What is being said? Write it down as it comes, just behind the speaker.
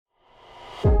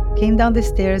came down the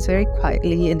stairs very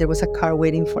quietly, and there was a car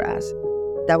waiting for us.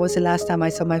 That was the last time I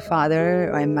saw my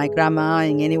father and my grandma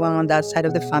and anyone on that side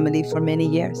of the family for many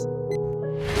years.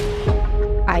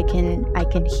 I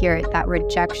can hear it, that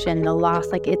rejection, the loss,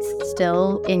 like it's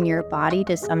still in your body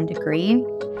to some degree.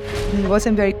 It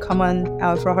wasn't very common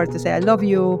for her to say, I love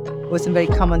you. It wasn't very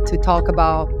common to talk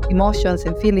about emotions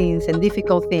and feelings and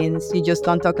difficult things. You just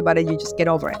don't talk about it, you just get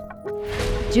over it.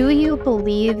 Do you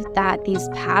believe that these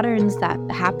patterns that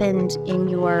happened in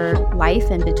your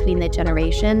life and between the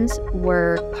generations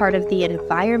were part of the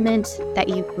environment that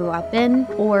you grew up in,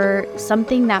 or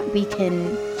something that we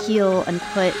can heal and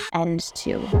put end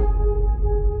to?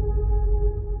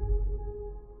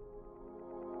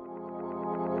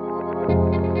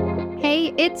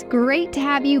 Hey, it's great to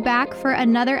have you back for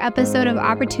another episode of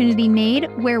Opportunity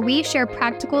Made, where we share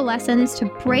practical lessons to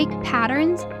break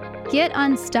patterns, get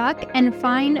unstuck, and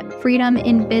find freedom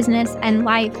in business and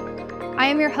life. I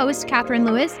am your host, Catherine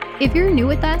Lewis. If you're new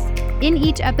with us, in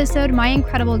each episode, my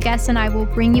incredible guests and I will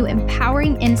bring you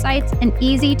empowering insights and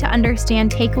easy to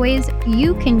understand takeaways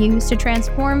you can use to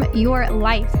transform your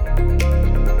life.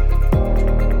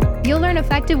 You'll learn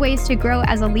effective ways to grow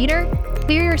as a leader,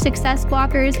 clear your success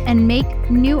blockers, and make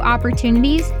new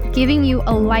opportunities, giving you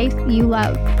a life you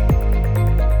love.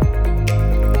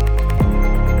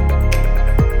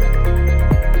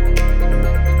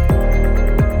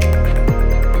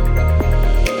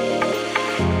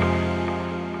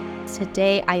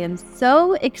 Today, I am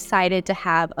so excited to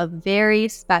have a very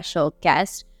special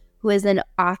guest who is an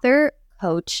author,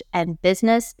 coach, and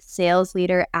business sales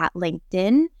leader at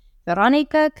LinkedIn,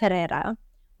 Veronica Carrera.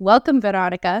 Welcome,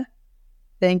 Veronica.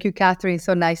 Thank you, Catherine.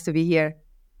 So nice to be here.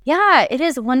 Yeah, it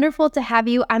is wonderful to have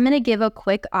you. I'm going to give a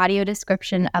quick audio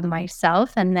description of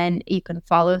myself, and then you can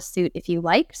follow suit if you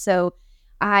like. So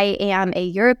I am a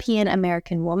European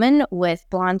American woman with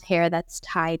blonde hair that's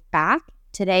tied back.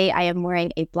 Today, I am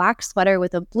wearing a black sweater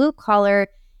with a blue collar,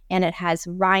 and it has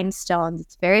rhinestones.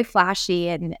 It's very flashy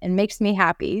and makes me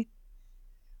happy.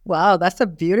 Wow, that's a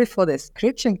beautiful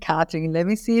description, Catherine. Let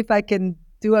me see if I can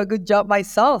do a good job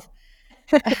myself.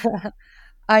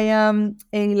 I am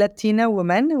a Latina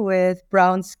woman with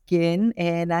brown skin,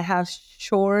 and I have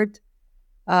short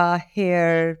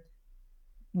hair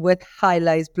with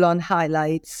highlights, blonde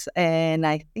highlights, and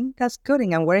I think that's good.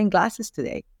 And I'm wearing glasses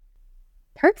today.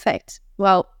 Perfect.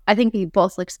 Well, I think we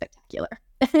both look spectacular.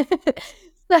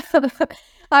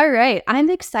 All right.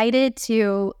 I'm excited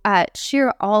to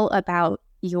share all about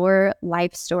your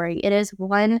life story. It is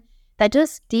one that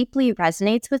just deeply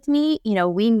resonates with me. You know,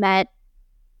 we met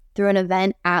through an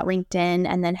event at LinkedIn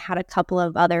and then had a couple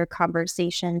of other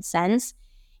conversations since.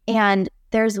 And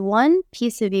there's one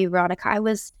piece of you, Veronica, I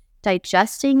was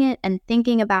digesting it and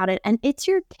thinking about it, and it's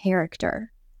your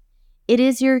character. It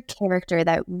is your character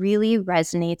that really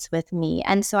resonates with me.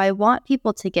 And so I want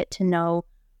people to get to know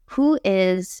who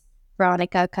is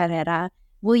Veronica Carrera.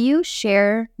 Will you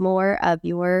share more of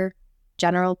your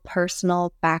general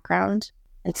personal background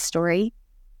and story?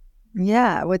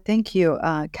 Yeah, well, thank you,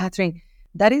 Catherine.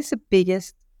 That is the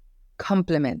biggest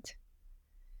compliment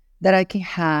that I can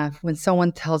have when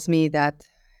someone tells me that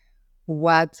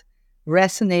what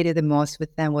resonated the most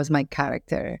with them was my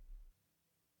character.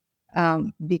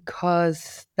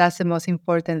 Because that's the most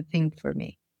important thing for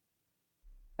me.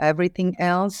 Everything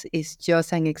else is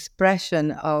just an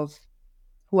expression of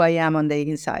who I am on the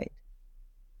inside.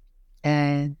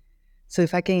 And so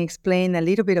if I can explain a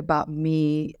little bit about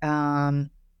me,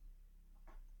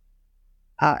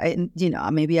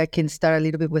 maybe I can start a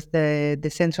little bit with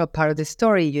the central part of the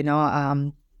story.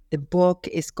 The book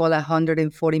is called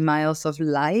 140 Miles of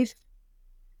Life,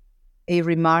 a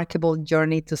remarkable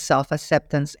journey to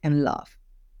self-acceptance and love.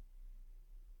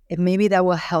 And maybe that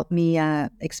will help me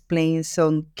explain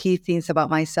some key things about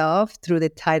myself through the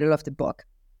title of the book.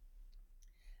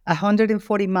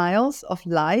 140 miles of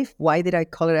life. Why did I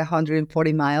call it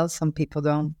 140 miles? Some people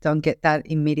don't get that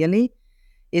immediately.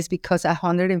 It's because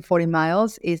 140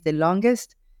 miles is the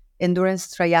longest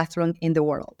endurance triathlon in the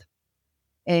world.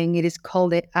 And it is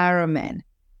called the Ironman.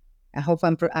 I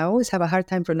always have a hard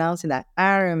time pronouncing that,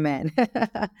 Ironman.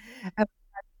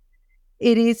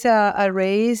 It is a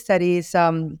race that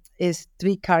is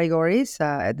three categories: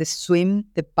 the swim,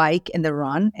 the bike, and the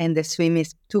run. And the swim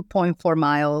is 2.4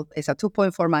 mile. It's a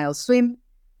 2.4 mile swim,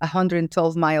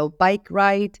 112 mile bike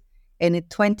ride, and a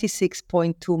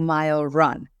 26.2 mile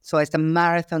run. So it's a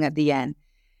marathon at the end.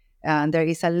 And there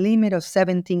is a limit of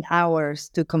 17 hours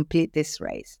to complete this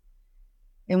race.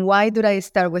 And why did I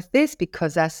start with this?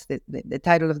 Because that's the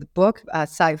title of the book.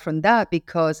 Aside from that,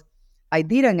 because I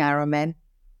did an Ironman,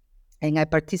 and I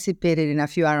participated in a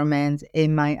few Ironmans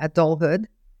in my adulthood.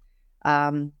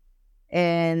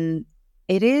 And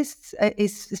it's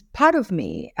part of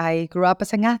me. I grew up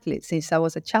as an athlete since I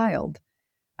was a child.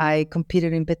 I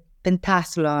competed in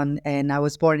pentathlon, and I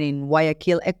was born in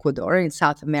Guayaquil, Ecuador, in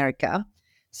South America.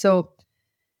 So,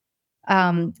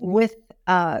 with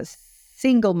a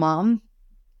single mom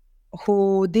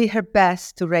who did her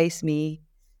best to raise me,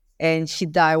 and she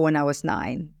died when I was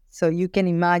 9. So you can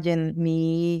imagine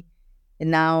me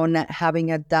now not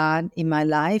having a dad in my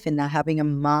life and not having a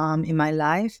mom in my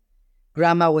life.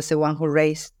 Grandma was the one who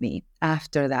raised me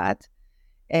after that.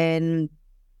 And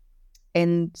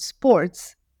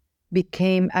sports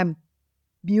became a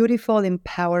beautiful and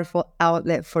powerful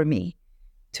outlet for me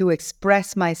to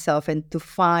express myself and to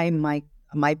find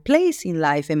my place in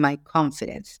life and my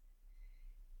confidence.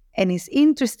 And it's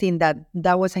interesting that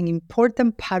that was an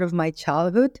important part of my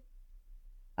childhood,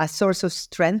 a source of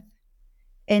strength.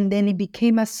 And then it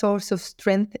became a source of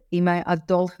strength in my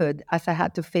adulthood as I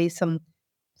had to face some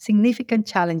significant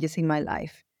challenges in my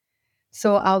life.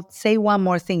 So I'll say one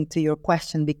more thing to your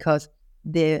question, because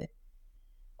the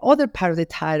other part of the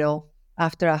title,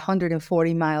 after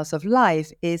 140 miles of life,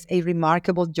 is a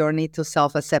remarkable journey to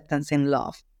self-acceptance and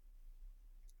love.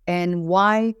 And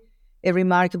why a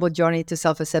remarkable journey to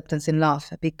self-acceptance and love?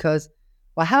 Because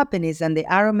what happened is that the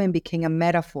Ironman became a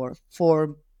metaphor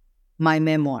for my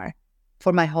memoir,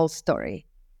 for my whole story.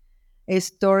 A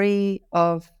story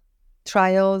of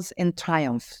trials and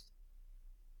triumphs.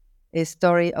 A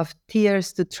story of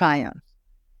tears to triumph.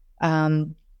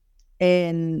 And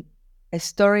a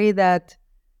story that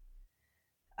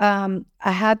I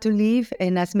had to live,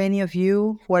 and as many of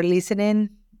you who are listening,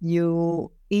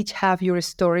 you each have your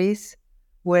stories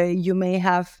where you may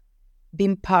have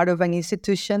been part of an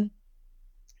institution,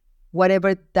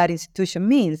 whatever that institution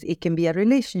means. It can be a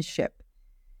relationship,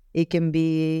 it can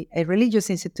be a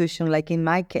religious institution, like in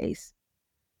my case,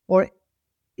 or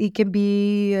it can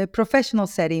be a professional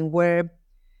setting where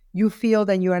you feel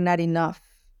that you are not enough,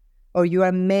 or you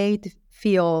are made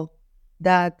feel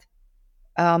that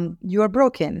you are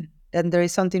broken, then there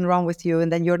is something wrong with you,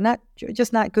 and then you're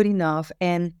just not good enough.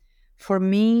 And for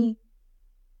me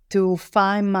to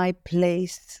find my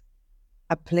place,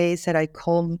 a place that I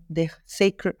call the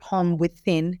sacred home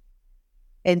within,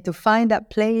 and to find that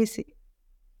place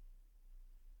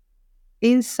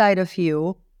inside of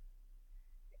you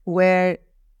where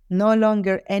no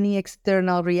longer any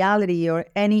external reality or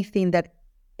anything that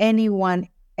anyone,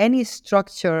 any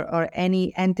structure or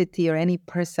any entity or any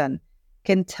person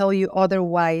can tell you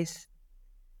otherwise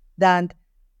than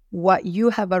what you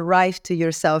have arrived to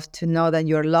yourself to know that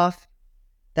you're loved,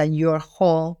 that you're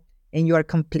whole, and you're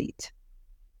complete.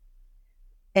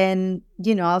 And,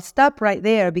 I'll stop right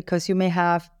there because you may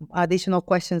have additional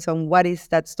questions on what is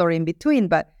that story in between.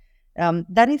 But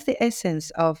that is the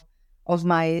essence of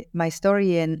my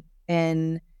story.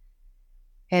 And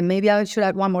maybe I should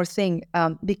add one more thing,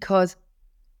 because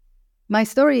my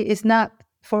story is not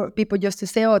for people just to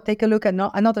say, oh, take a look at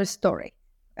another story.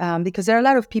 Because there are a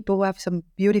lot of people who have some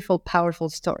beautiful, powerful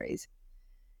stories.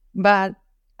 But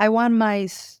I want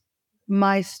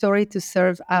my story to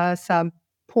serve as a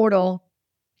portal,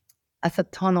 as a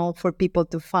tunnel for people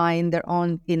to find their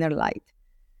own inner light.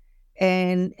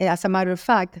 And as a matter of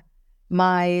fact,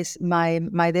 my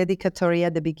dedicatory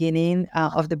at the beginning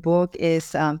of the book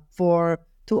is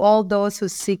to all those who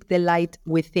seek the light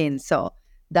within. So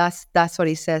that's what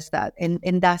it says, that,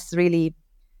 and that's really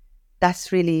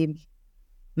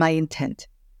my intent.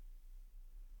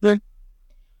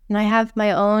 And I have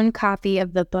my own copy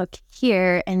of the book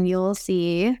here, and you'll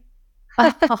see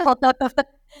all of the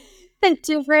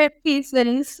different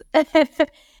pieces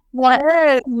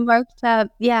what marked up.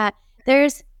 Yeah,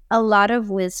 there's a lot of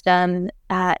wisdom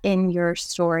in your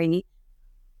story.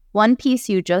 One piece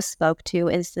you just spoke to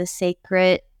is the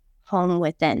sacred home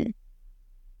within.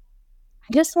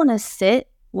 I just want to sit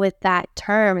with that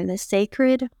term, the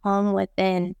sacred home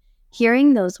within.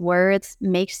 Hearing those words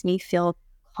makes me feel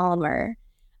calmer.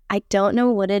 I don't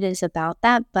know what it is about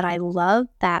that, but I love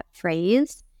that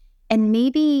phrase. And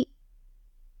maybe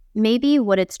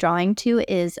what it's drawing to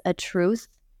is a truth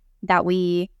that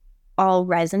we all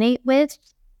resonate with,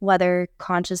 whether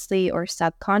consciously or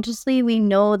subconsciously. We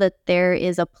know that there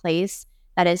is a place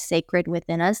that is sacred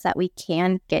within us that we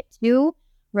can get to,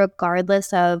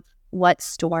 regardless of what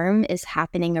storm is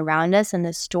happening around us. And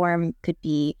the storm could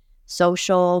be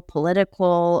social,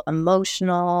 political,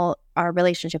 emotional, our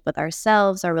relationship with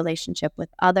ourselves, our relationship with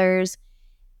others.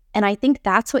 And I think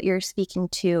that's what you're speaking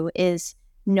to, is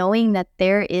knowing that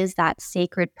there is that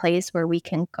sacred place where we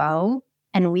can go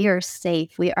and we are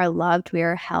safe, we are loved, we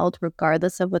are held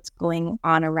regardless of what's going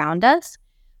on around us.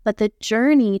 But the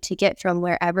journey to get from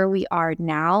wherever we are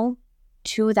now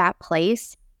to that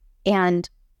place and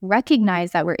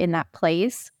recognize that we're in that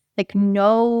place, like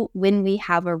know when we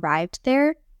have arrived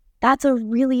there, that's a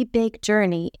really big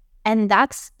journey. And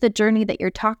that's the journey that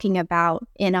you're talking about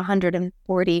in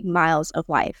 140 miles of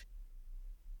life.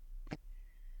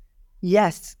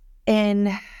 Yes.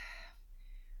 And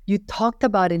you talked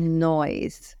about a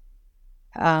noise.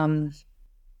 And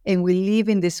we live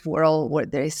in this world where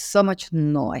there is so much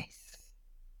noise.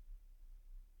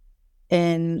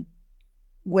 And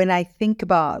when I think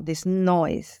about this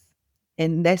noise,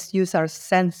 and let's use our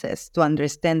senses to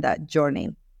understand that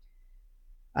journey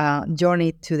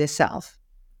to the self,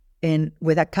 and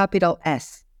with a capital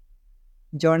S,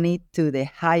 journey to the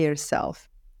higher self,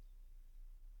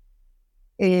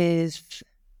 there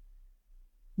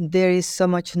is so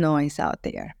much noise out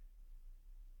there.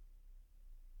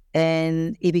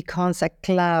 And it becomes a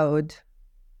cloud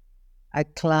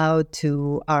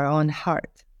to our own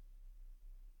heart,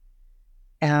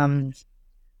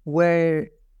 where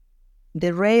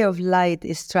the ray of light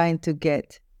is trying to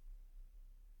get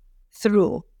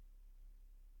through.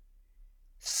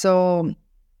 So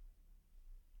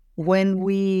when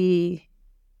we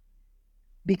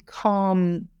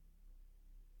become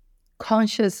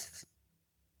conscious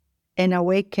and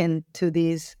awaken to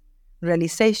this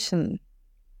realization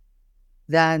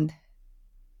that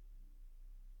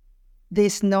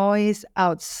this noise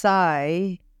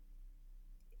outside,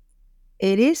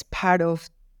 it is part of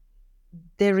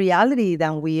the reality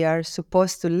that we are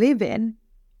supposed to live in,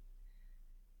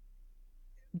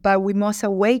 but we must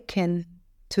awaken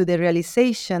to the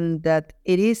realization that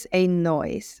it is a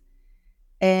noise.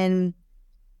 And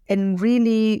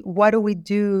really, what do we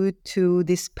do to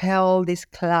dispel this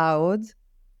cloud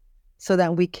so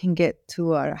that we can get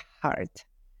to our heart?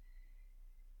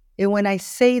 And when I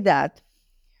say that,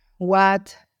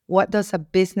 what does a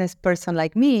business person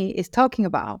like me is talking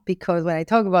about? Because when I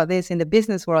talk about this in the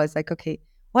business world, it's like, okay,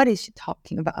 what is she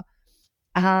talking about?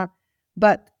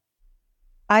 But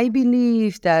I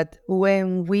believe that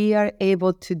when we are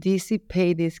able to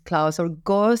dissipate these clouds or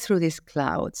go through these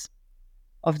clouds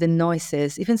of the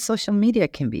noises, even social media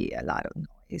can be a lot of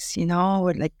noise,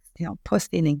 or like,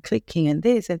 posting and clicking and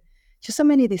this, and just so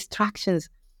many distractions.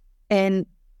 And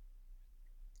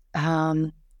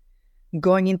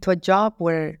going into a job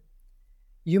where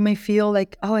you may feel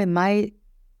like, oh, am I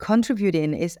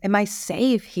contributing? Am I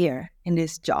safe here in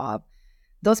this job?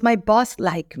 Does my boss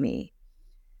like me?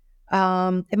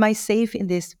 Am I safe in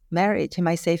this marriage? Am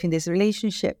I safe in this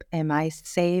relationship? Am I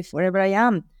safe wherever I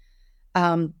am?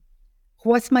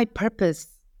 What's my purpose?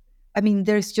 I mean,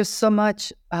 there's just so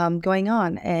much going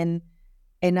on, and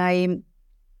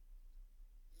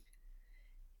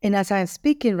as I'm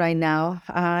speaking right now,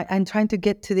 I'm trying to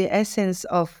get to the essence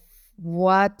of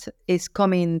what is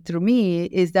coming through me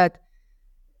is that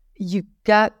you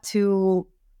got to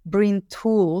bring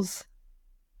tools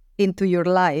into your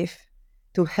life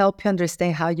to help you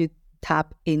understand how you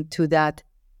tap into that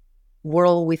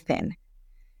world within.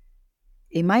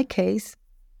 In my case,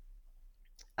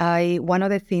 one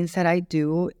of the things that I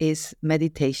do is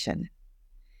meditation.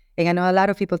 And I know a lot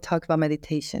of people talk about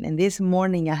meditation. And this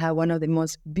morning, I had one of the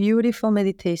most beautiful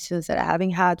meditations that I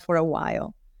haven't had for a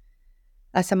while.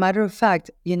 As a matter of fact,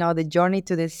 the journey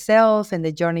to the self and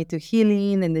the journey to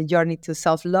healing and the journey to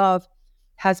self-love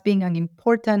has been an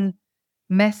important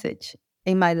message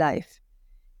in my life.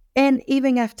 And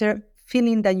even after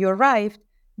feeling that you arrived,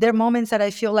 there are moments that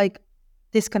I feel like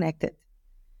disconnected.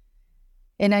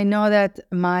 And I know that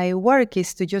my work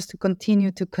is to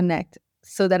continue to connect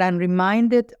so that I'm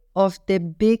reminded of the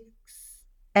big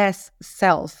S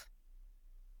self,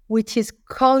 which is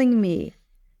calling me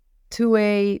to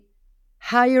a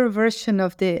higher version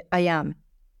of the I am,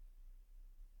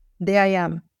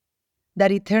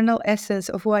 that eternal essence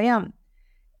of who I am.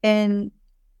 And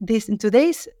in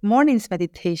today's morning's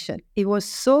meditation, it was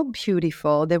so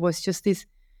beautiful. There was just this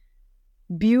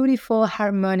beautiful,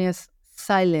 harmonious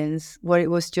silence where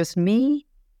it was just me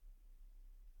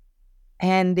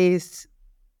and this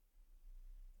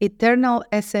eternal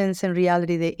essence and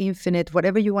reality, the infinite,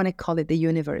 whatever you want to call it, the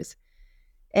universe.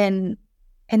 And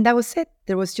that was it.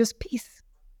 There was just peace.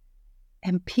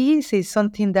 And peace is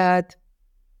something that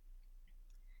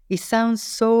it sounds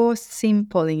so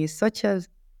simple, and it's such a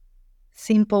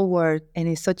simple word, and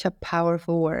it's such a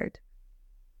powerful word.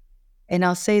 And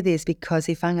I'll say this because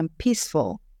if I'm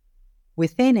peaceful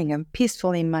within and I'm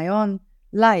peaceful in my own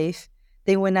life,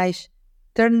 then when I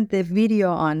turn the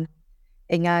video on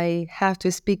and I have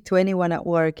to speak to anyone at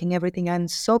work and everything, I'm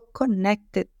so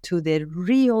connected to the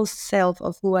real self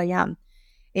of who I am.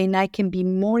 And I can be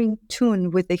more in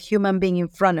tune with the human being in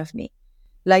front of me,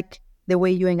 like the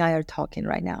way you and I are talking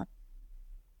right now.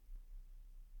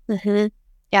 Mm-hmm.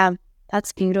 Yeah,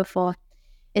 that's beautiful.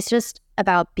 It's just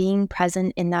about being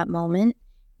present in that moment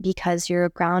because you're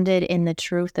grounded in the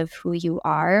truth of who you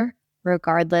are,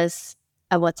 regardless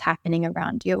of what's happening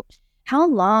around you. How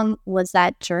long was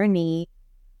that journey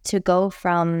to go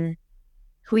from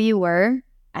who you were,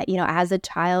 as a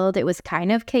child? It was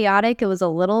kind of chaotic. It was a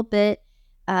little bit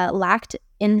lacked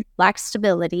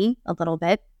stability a little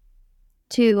bit,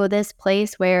 to this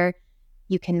place where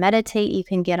you can meditate, you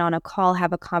can get on a call,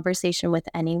 have a conversation with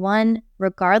anyone,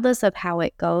 regardless of how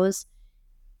it goes.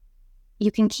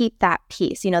 You can keep that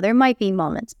peace. There might be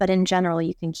moments, but in general,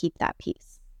 you can keep that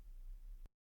peace.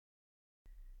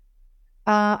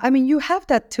 You have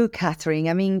that too, Catherine.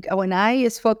 When I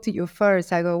spoke to you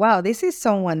first, I go, wow, this is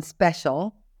someone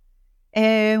special.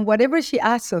 And whatever she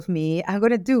asks of me, I'm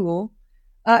going to do.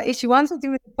 If she wants to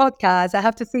do the podcast, I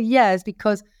have to say yes,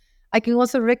 because I can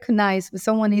also recognize if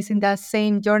someone is in that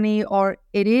same journey or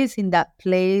it is in that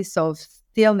place of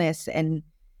stillness and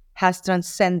has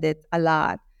transcended a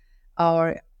lot,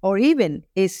 or even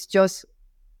is just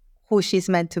who she's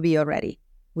meant to be already,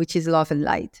 which is love and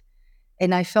light.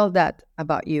 And I felt that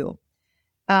about you.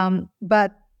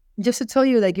 But just to tell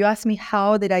you, like you asked me,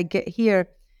 how did I get here?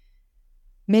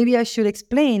 Maybe I should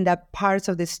explain that parts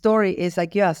of the story is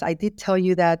like, yes, I did tell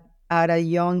you that at a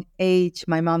young age,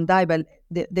 my mom died, but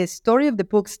the story of the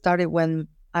book started when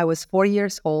I was 4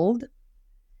 years old.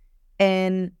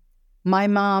 And my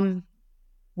mom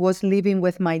was living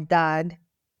with my dad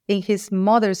in his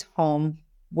mother's home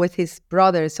with his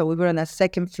brother. So we were on the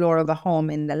second floor of a home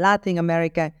in the Latin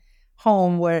America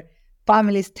home where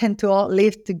families tend to all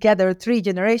live together, 3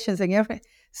 generations and everything.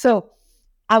 So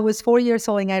I was 4 years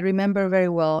old and I remember very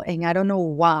well. And I don't know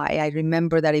why. I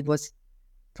remember that it was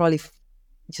probably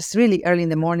just really early in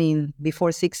the morning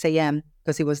before 6 a.m.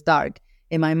 because it was dark.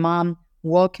 And my mom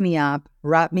woke me up,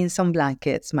 wrapped me in some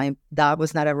blankets. My dad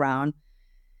was not around.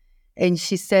 And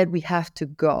she said, we have to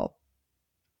go.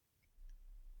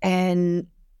 And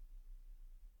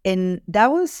that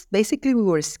was basically, we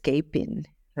were escaping,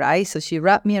 right? So she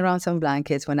wrapped me around some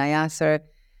blankets. When I asked her,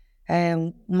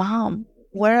 Mom,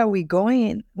 where are we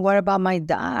going? What about my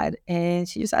dad? And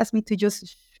she just asked me to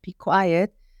just be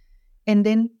quiet. And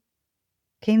then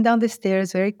came down the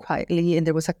stairs very quietly, and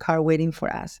there was a car waiting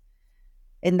for us.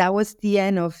 And that was the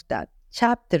end of that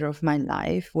chapter of my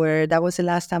life, where that was the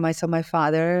last time I saw my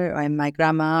father and my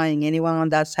grandma and anyone on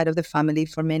that side of the family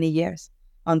for many years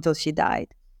until she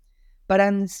died. But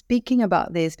I'm speaking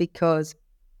about this because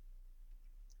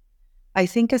I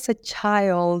think as a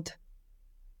child,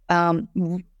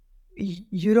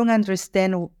 you don't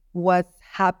understand what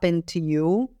happened to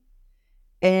you,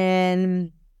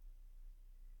 and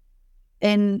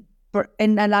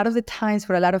a lot of the times,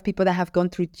 for a lot of people that have gone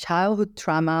through childhood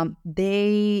trauma,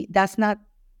 there's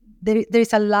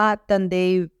a lot that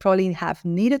they probably have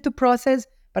needed to process,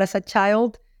 but as a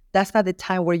child, that's not the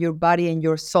time where your body and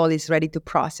your soul is ready to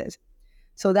process.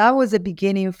 So that was the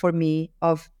beginning for me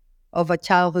of a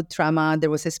childhood trauma.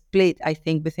 There was a split, I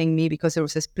think, within me, because there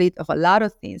was a split of a lot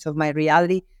of things, of my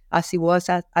reality as it was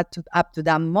up to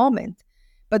that moment.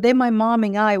 But then my mom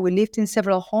and I, we lived in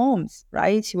several homes,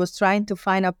 right? She was trying to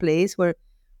find a place where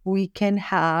we can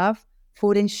have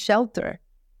food and shelter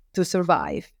to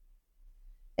survive.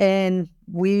 And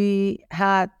we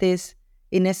had this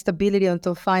instability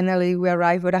until finally we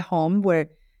arrived at a home where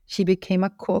she became a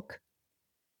cook.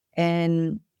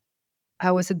 And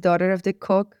I was a daughter of the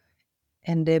cook,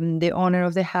 and then the owner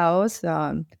of the house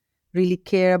really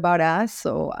cared about us.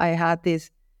 So I had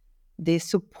this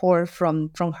support from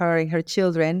her and her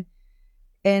children.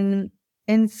 And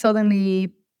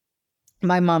suddenly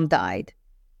my mom died,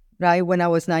 right, when I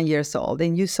was 9 years old.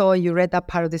 And you read that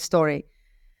part of the story.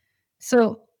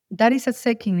 So that is a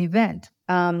second event.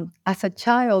 As a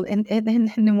child,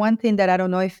 and one thing that I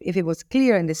don't know if it was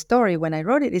clear in the story when I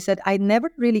wrote it is that I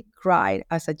never really cried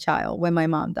as a child when my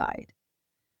mom died.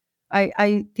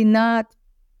 I did not,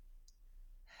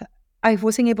 I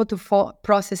wasn't able to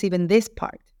process even this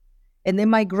part. And then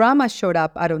my grandma showed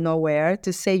up out of nowhere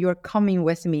to say, you're coming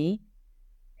with me.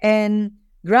 And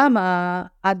grandma,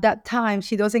 at that time,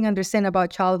 she doesn't understand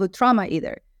about childhood trauma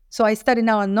either. So I started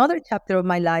now another chapter of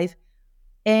my life,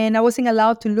 and I wasn't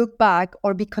allowed to look back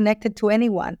or be connected to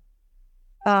anyone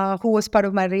who was part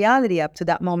of my reality up to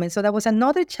that moment. So that was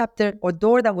another chapter or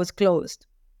door that was closed.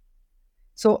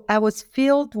 So I was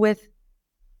filled with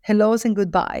hellos and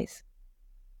goodbyes.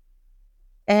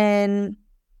 And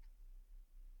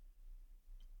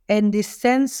this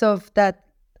sense of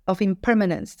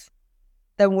impermanence,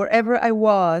 that wherever I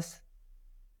was,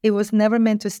 it was never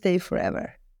meant to stay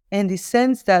forever. And the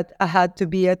sense that I had to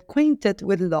be acquainted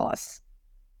with loss.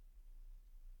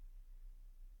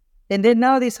 And then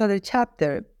now this other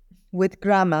chapter with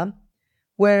grandma,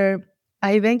 where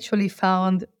I eventually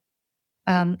found,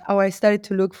 or I started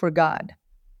to look for God,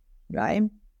 right?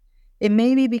 It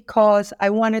may be because I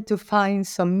wanted to find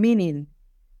some meaning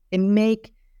and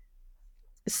make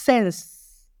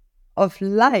sense of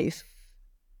life.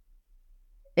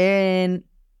 And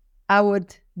I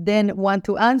would then want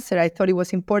to answer. I thought it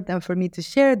was important for me to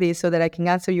share this so that I can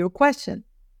answer your question.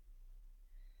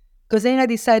 Because then I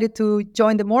decided to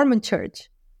join the Mormon church.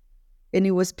 And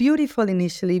it was beautiful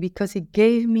initially because it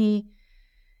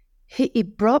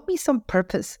brought me some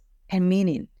purpose and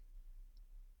meaning.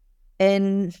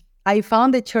 And I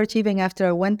found the church even after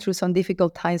I went through some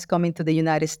difficult times coming to the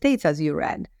United States, as you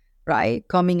read, right?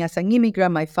 Coming as an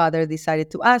immigrant, my father decided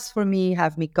to ask for me,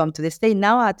 have me come to the state.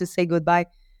 Now I had to say goodbye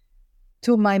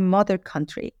to my mother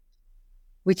country,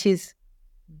 which is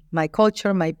my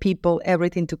culture, my people,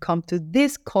 everything, to come to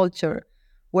this culture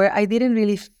where I didn't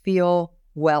really feel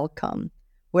welcome,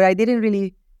 where I didn't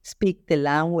really speak the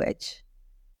language,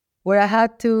 where I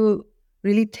had to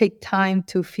really take time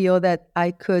to feel that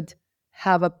I could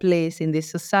have a place in this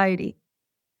society.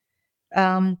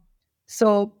 Um,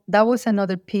 so that was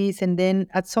another piece. And then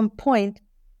at some point,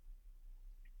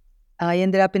 I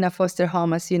ended up in a foster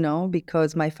home, as you know,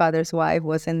 because my father's wife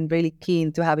wasn't really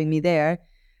keen to having me there.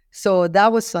 So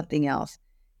that was something else.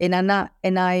 And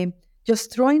I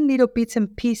just throwing little bits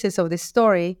and pieces of the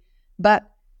story. But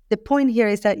the point here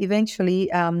is that eventually,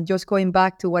 just going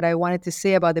back to what I wanted to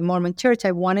say about the Mormon church,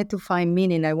 I wanted to find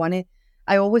meaning.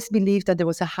 I always believed that there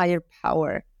was a higher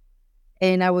power.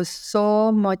 And I was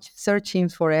so much searching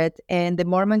for it. And the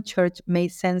Mormon church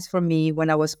made sense for me when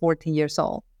I was 14 years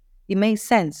old. It made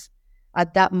sense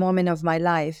at that moment of my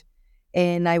life.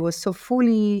 And I was so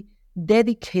fully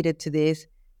dedicated to this.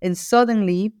 And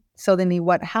suddenly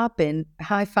what happened,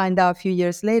 I find out a few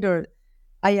years later,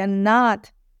 I am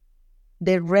not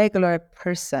the regular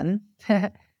person.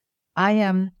 I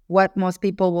am what most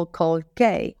people will call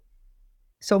gay.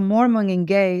 So Mormon and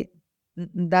gay,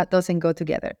 that doesn't go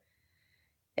together.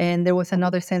 And there was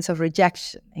another sense of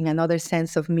rejection and another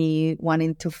sense of me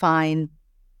wanting to find.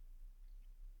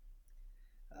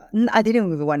 I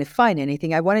didn't even want to find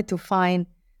anything. I wanted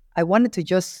to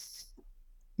just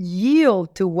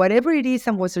yield to whatever it is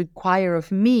and was required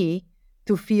of me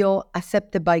to feel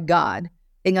accepted by God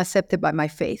and accepted by my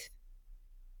faith.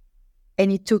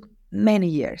 And it took many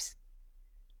years.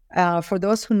 For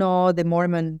those who know the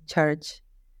Mormon church,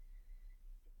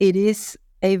 it is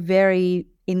a very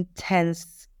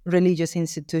intense religious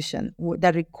institution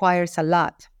that requires a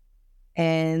lot,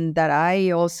 and that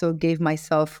I also gave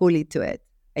myself fully to it.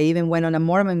 I even went on a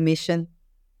Mormon mission.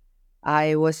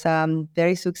 I was a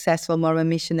very successful Mormon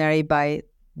missionary by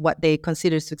what they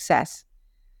consider success.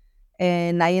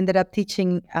 And I ended up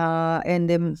teaching in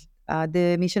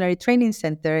the Missionary Training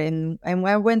Center, and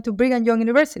I went to Brigham Young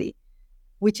University,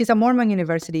 which is a Mormon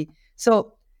university.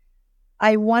 So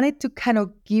I wanted to kind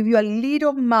of give you a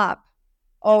little map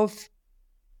of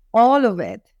all of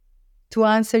it to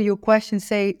answer your question.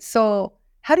 Say, so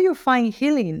how do you find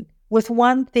healing with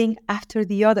one thing after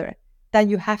the other that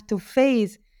you have to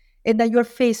face and that you're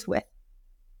faced with?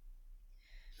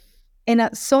 And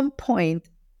at some point,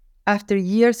 after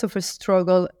years of a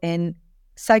struggle and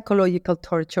psychological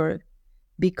torture,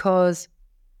 because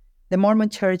the Mormon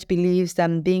church believes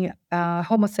that being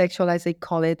homosexual, as they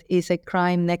call it, is a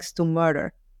crime next to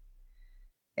murder.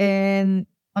 And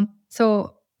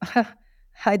so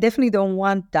I definitely don't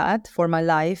want that for my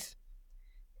life.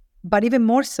 But even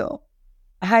more so,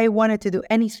 I wanted to do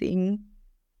anything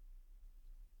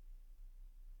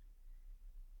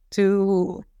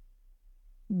to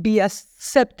be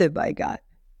accepted by God,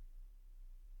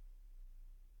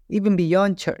 even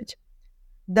beyond church.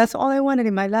 That's all I wanted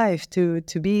in my life, to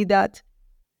be that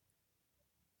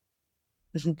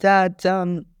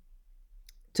to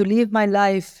live my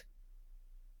life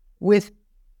with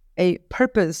a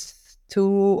purpose,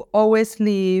 to always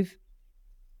live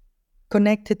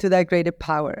connected to that greater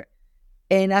power.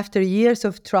 And after years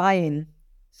of trying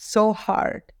so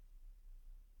hard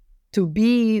to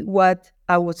be what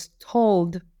I was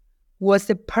told was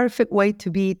the perfect way to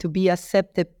be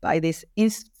accepted by this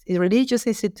religious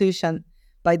institution,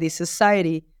 by this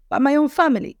society, by my own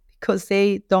family, because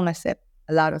they don't accept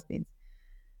a lot of things.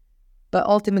 But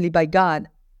ultimately by God,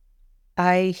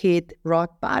 I hit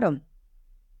rock bottom.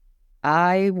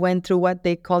 I went through what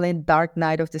they call a dark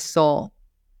night of the soul.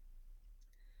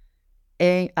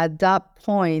 And at that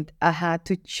point, I had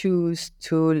to choose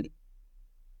to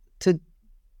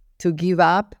give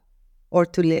up or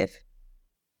to live.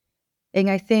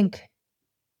 And I think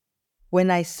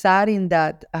when I sat in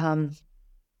that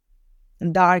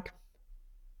dark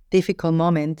difficult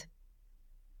moment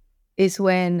is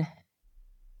when,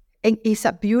 and it's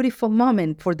a beautiful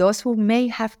moment for those who may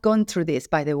have gone through this,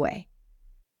 by the way,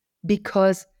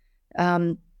 because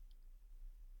Vishen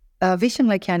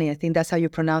Lakhiani, I think that's how you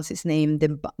pronounce his name,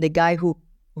 the guy who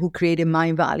created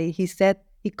Mind Valley,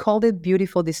 he called it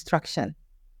beautiful destruction.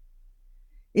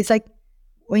 It's like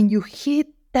when you hit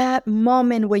that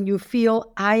moment when you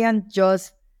feel I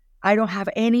don't have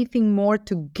anything more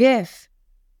to give.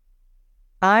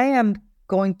 I am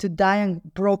going to die and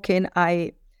broken.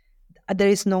 There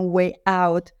is no way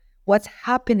out. What's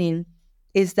happening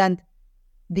is that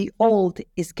the old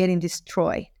is getting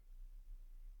destroyed.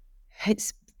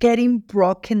 It's getting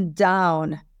broken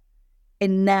down.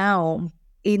 And now,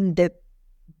 in the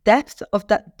depth of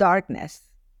that darkness,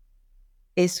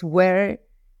 is where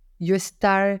you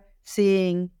start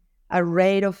seeing a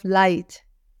ray of light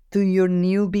to your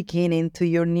new beginning, to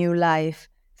your new life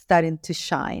starting to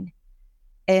shine.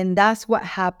 And that's what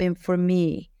happened for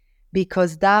me,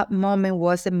 because that moment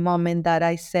was a moment that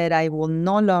I said I will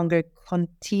no longer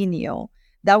continue.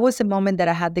 That was a moment that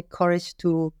I had the courage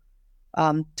to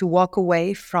walk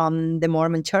away from the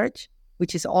Mormon church,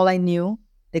 which is all I knew,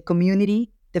 the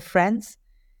community, the friends,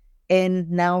 and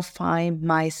now find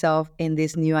myself in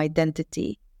this new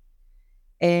identity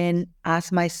and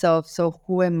ask myself, so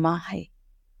who am I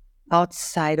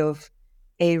outside of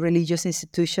a religious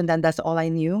institution? Then that's all I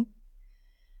knew.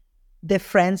 The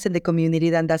friends and the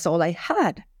community, then that's all I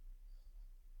had.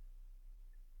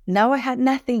 Now I had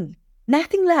nothing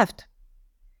left.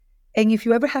 And if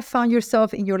you ever have found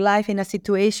yourself in your life in a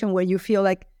situation where you feel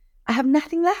like, I have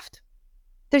nothing left,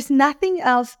 there's nothing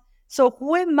else. So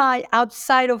who am I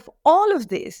outside of all of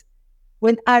this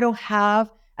when I don't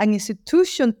have an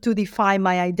institution to define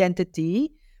my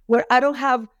identity, where I don't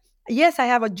have, yes, I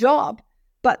have a job,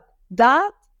 but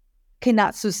that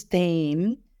cannot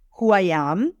sustain who I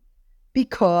am,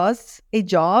 because a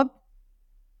job,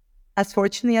 as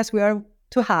fortunate as we are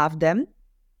to have them,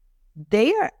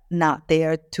 they are not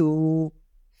there to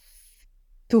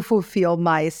fulfill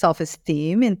my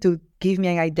self-esteem and to give me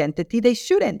an identity. They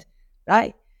shouldn't,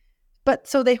 right? But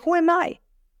so who am I?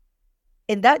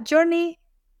 And that journey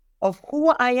of who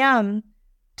I am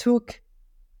took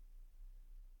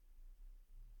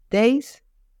days,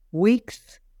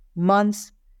 weeks,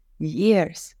 months,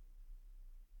 years.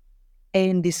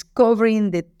 And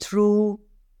discovering the true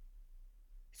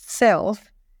self,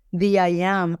 the I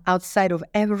am, outside of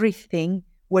everything,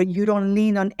 where you don't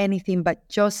lean on anything but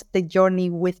just the journey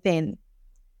within.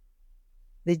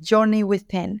 The journey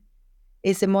within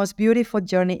is the most beautiful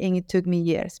journey, and it took me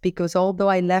years, because although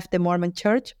I left the Mormon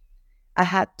church, I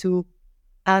had to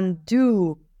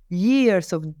undo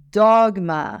years of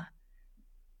dogma,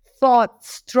 thought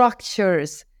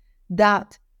structures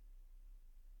that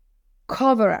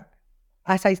cover,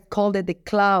 as I called it, the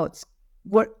clouds,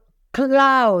 were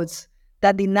clouds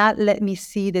that did not let me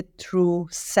see the true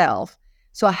self.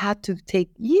 So I had to take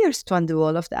years to undo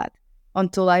all of that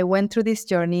until I went through this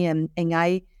journey and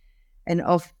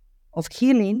of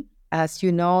healing. As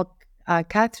you know,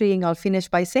 Catherine, I'll finish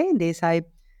by saying this.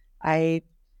 I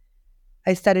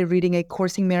started reading A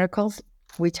Course in Miracles,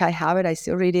 which I have it. I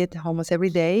still read it almost every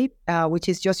day, which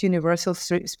is just universal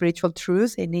spiritual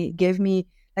truths. And it gave me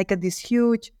like this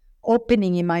huge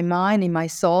opening in my mind, in my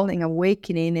soul, and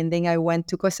awakening. And then I went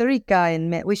to Costa Rica and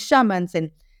met with shamans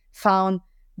and found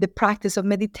the practice of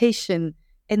meditation.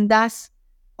 And that's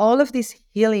all of this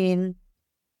healing,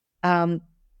 I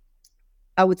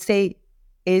would say,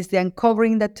 is the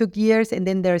uncovering that took years. And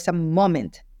then there's a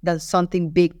moment that something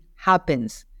big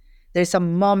happens. There's a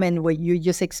moment where you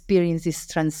just experience this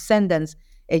transcendence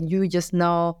and you just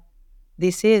know,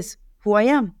 this is who I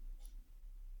am.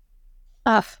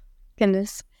 Oh,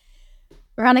 goodness.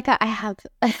 Veronica, I have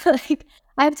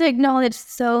to acknowledge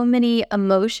so many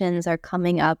emotions are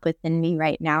coming up within me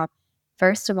right now.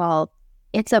 First of all,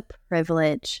 it's a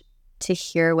privilege to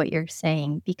hear what you're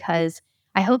saying, because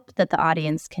I hope that the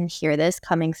audience can hear this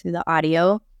coming through the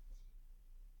audio.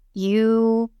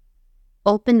 You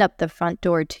opened up the front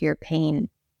door to your pain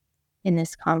in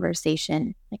this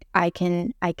conversation. Like I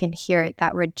can hear it,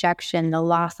 that rejection, the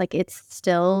loss, like it's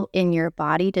still in your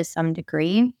body to some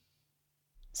degree.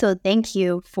 So thank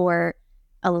you for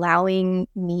allowing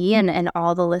me and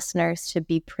all the listeners to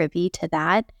be privy to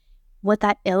that. What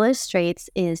that illustrates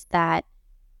is that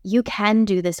you can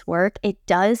do this work. It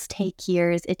does take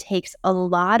years. It takes a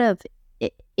lot of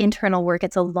internal work.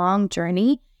 It's a long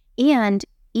journey. And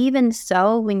even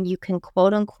so, when you can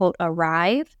quote unquote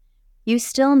arrive, you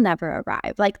still never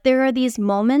arrive. Like there are these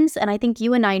moments, and I think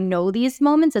you and I know these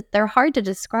moments, that they're hard to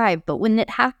describe, but when it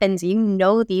happens, you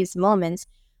know these moments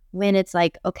when it's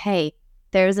like, okay,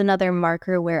 there's another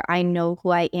marker where I know who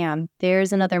I am.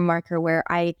 There's another marker where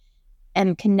I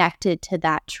am connected to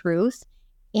that truth.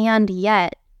 And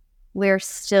yet we're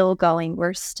still going,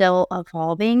 we're still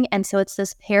evolving. And so it's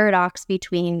this paradox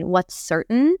between what's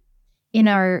certain in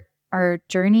our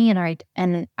journey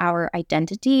and our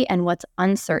identity and what's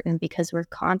uncertain, because we're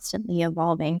constantly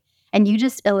evolving. And you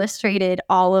just illustrated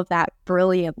all of that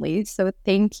brilliantly. So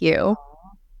thank you.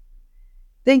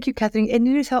 Thank you, Catherine. And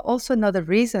there is also another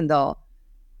reason, though,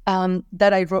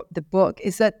 that I wrote the book,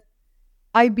 is that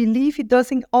I believe it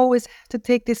doesn't always have to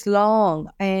take this long.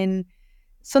 And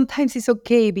sometimes it's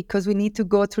okay, because we need to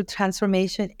go through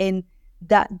transformation. And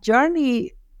that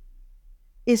journey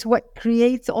is what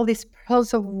creates all these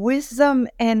pearls of wisdom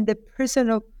and the person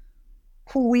of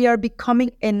who we are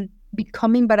becoming,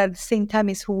 but at the same time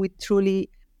is who we truly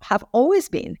have always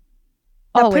been.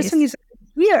 That Always. person is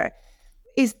here,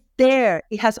 is there.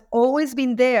 It has always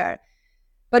been there,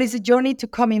 but it's a journey to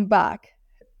coming back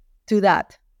to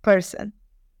that person,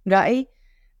 right?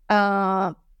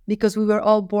 Because we were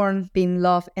all born being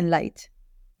love and light.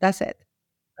 That's it,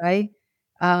 right?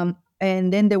 And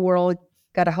then the world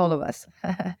got a hold of us.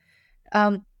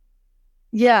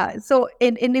 Yeah. So,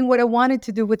 and then what I wanted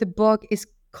to do with the book is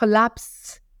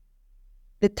collapse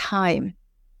the time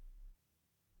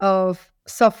of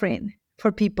suffering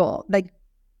for people. Like,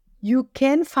 you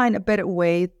can find a better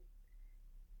way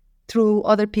through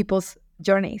other people's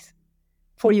journeys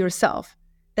for yourself,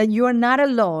 that you are not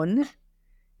alone.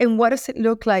 And what does it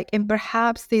look like? And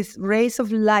perhaps this rays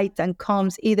of light that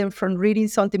comes either from reading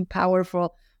something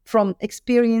powerful, from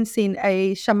experiencing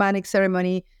a shamanic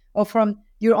ceremony, or from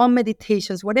your own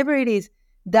meditations, whatever it is,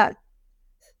 that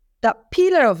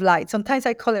pillar of light, sometimes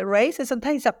I call it rays, and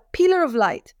sometimes a pillar of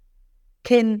light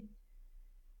can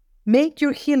make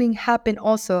your healing happen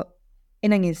also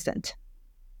in an instant.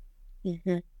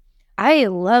 Mm-hmm. I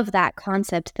love that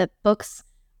concept that books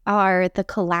are the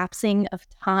collapsing of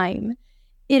time.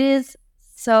 It is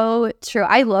so true.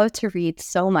 I love to read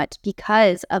so much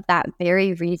because of that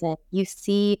very reason. You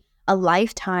see a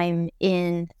lifetime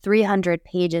in 300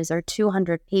 pages or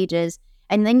 200 pages,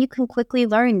 and then you can quickly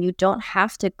learn. You don't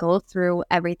have to go through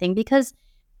everything, because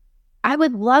I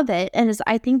would love it, and as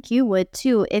I think you would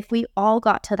too, if we all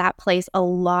got to that place a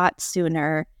lot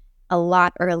sooner, a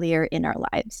lot earlier in our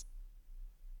lives.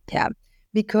 Yeah,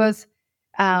 because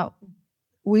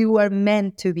we were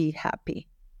meant to be happy.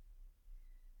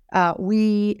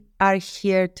 We are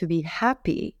here to be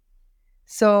happy.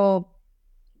 So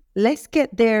let's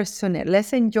get there sooner.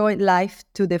 Let's enjoy life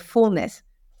to the fullness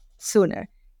sooner.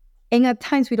 And at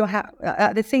times we don't have,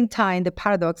 at the same time, the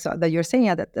paradox that you're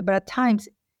saying, but at times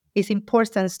it's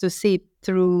important to see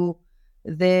through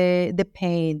the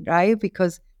pain, right?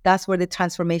 Because that's where the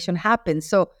transformation happens.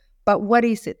 So, but what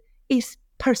is it? It's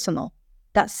personal.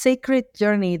 That sacred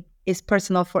journey is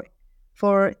personal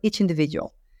for each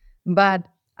individual. But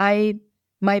my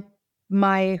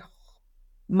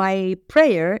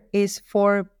prayer is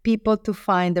for people to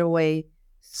find their way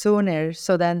sooner,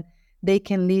 so that they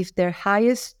can live their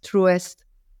highest, truest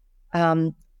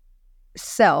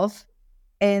self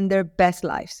and their best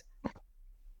lives.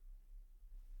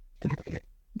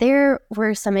 There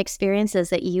were some experiences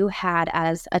that you had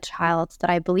as a child that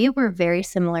I believe were very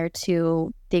similar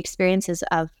to the experiences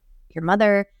of your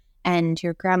mother and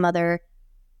your grandmother,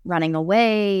 running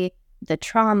away, the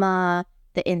trauma,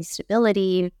 the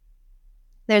instability.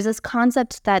 There's this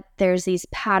concept that there's these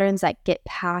patterns that get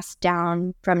passed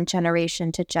down from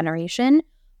generation to generation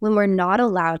when we're not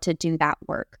allowed to do that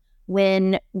work.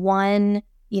 When one,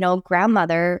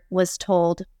 grandmother was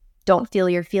told, don't feel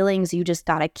your feelings, you just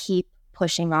got to keep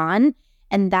pushing on.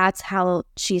 And that's how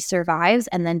she survives,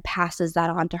 and then passes that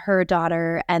on to her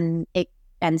daughter, and it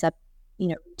ends up,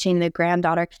 reaching the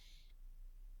granddaughter.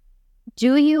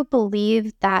 Do you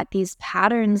believe that these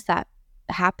patterns that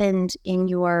happened in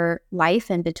your life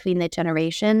and between the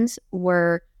generations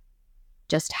were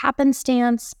just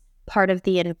happenstance, part of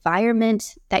the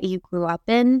environment that you grew up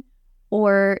in,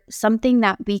 or something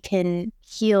that we can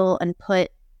heal and put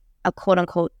a quote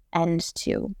unquote end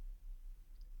to?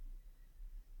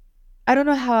 I don't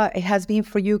know how it has been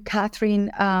for you,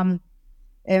 Catherine, and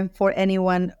for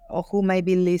anyone who might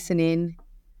be listening.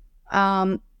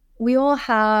 We all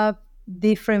have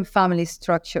different family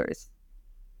structures.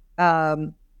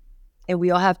 And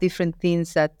we all have different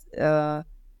things that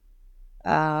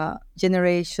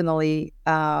generationally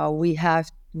we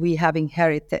have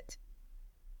inherited.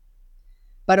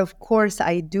 But of course,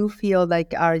 I do feel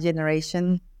like our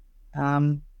generation,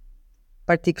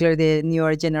 particularly the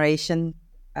newer generation,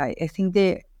 I think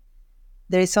there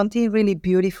is something really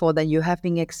beautiful that you have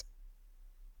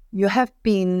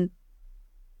been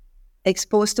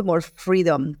exposed to more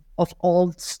freedom of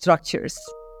all structures.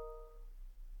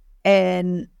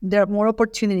 And there are more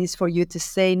opportunities for you to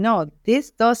say, no,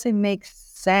 this doesn't make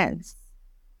sense.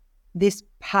 These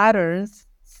patterns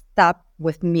stop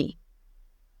with me.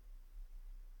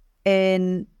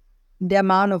 And the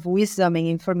amount of wisdom and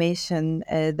information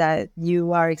that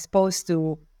you are exposed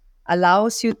to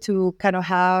allows you to kind of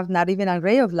have not even a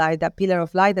ray of light, that pillar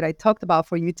of light that I talked about,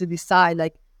 for you to decide,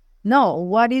 like, no,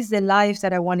 what is the life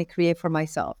that I want to create for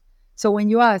myself? So when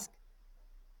you ask,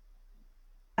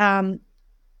 can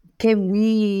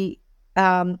we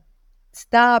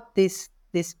stop this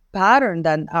pattern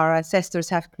that our ancestors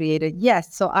have created?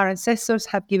 Yes. So our ancestors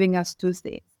have given us two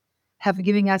things, have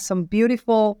given us some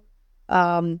beautiful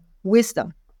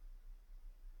wisdom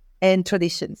and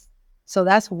traditions. So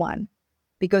that's one.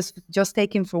 Because just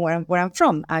taking from where I'm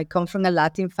from, I come from a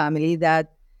Latin family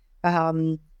that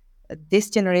this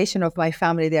generation of my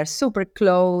family, they are super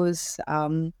close.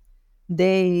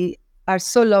 They are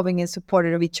so loving and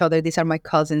supportive of each other. These are my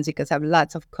cousins, because I have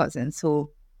lots of cousins who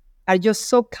are just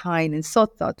so kind and so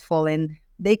thoughtful, and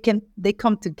they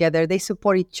come together. They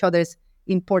support each other's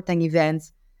important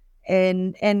events.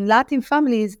 And Latin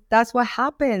families, that's what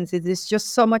happens. It is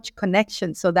just so much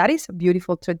connection. So that is a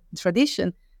beautiful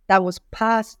tradition that was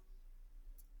passed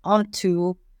on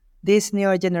to this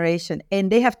newer generation,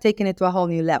 and they have taken it to a whole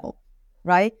new level,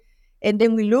 right? And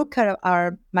then we look at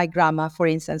my grandma, for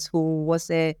instance, who was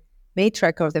a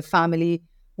matriarch of the family.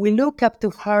 We look up to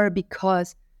her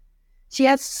because she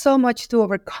had so much to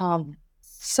overcome,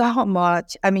 so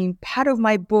much. I mean, part of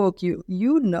my book, you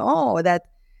know that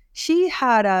she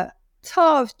had a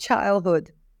tough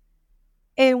childhood.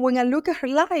 And when I look at her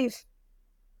life,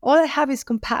 all I have is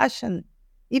compassion,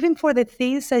 even for the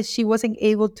things that she wasn't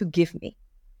able to give me.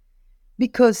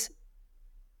 Because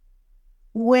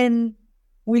when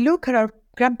we look at our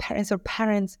grandparents or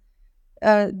parents,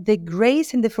 the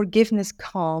grace and the forgiveness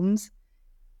comes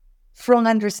from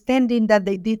understanding that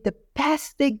they did the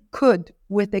best they could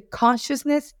with the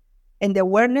consciousness and the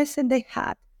awareness that they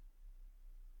had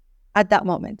at that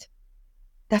moment.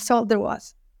 That's all there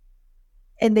was.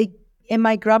 And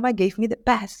my grandma gave me the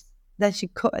best that she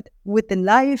could with the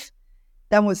life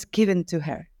that was given to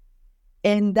her.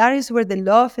 And that is where the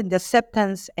love and the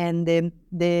acceptance and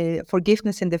the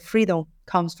forgiveness and the freedom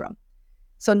comes from.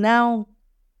 So now,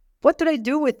 what do I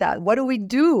do with that? What do we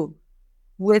do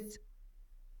with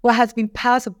what has been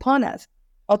passed upon us,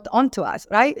 onto us,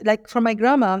 right? Like for my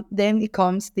grandma, then it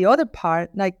comes the other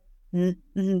part, like it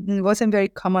wasn't very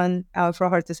common for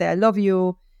her to say, I love you.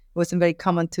 It wasn't very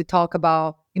common to talk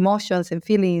about emotions and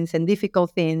feelings and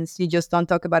difficult things. You just don't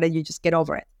talk about it. You just get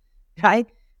over it, right?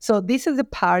 So this is the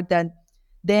part that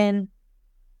then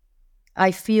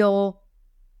I feel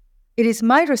it is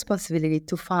my responsibility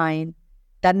to find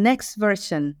that next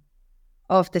version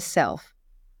of the self.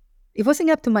 It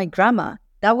wasn't up to my grandma.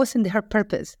 That wasn't her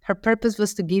purpose. Her purpose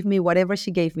was to give me whatever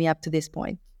she gave me up to this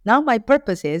point. Now my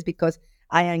purpose is, because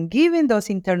I am given those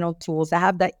internal tools, I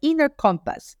have the inner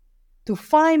compass to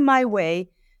find my way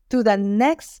to the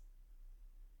next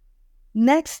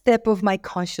step of my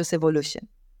conscious evolution.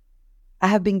 I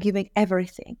have been given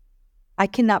everything. I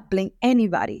cannot blame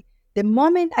anybody. The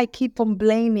moment I keep on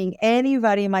blaming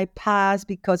anybody in my past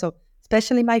because of,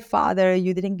 especially my father,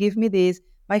 you didn't give me this.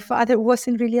 My father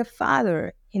wasn't really a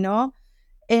father, you know?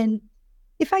 And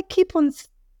if I keep on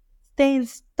staying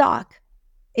stuck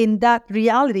in that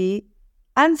reality,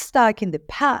 I'm stuck in the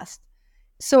past.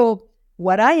 So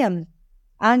what I am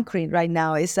anchoring right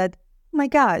now is that, oh my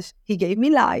gosh, he gave me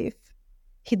life.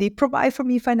 He did provide for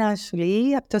me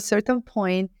financially up to a certain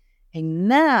point. And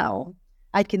now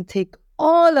I can take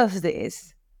all of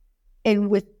this, and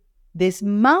with these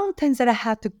mountains that I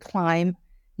had to climb,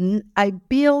 I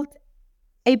built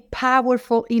a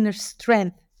powerful inner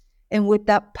strength. And with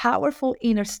that powerful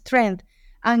inner strength,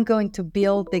 I'm going to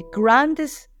build the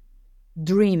grandest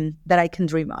dream that I can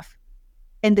dream of.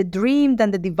 And the dream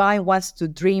that the divine wants to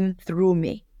dream through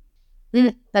me.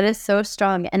 That is so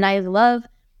strong. And I love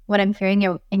what I'm hearing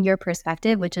in your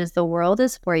perspective, which is the world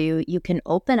is for you. You can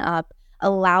open up,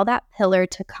 allow that pillar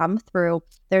to come through.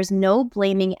 There's no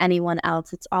blaming anyone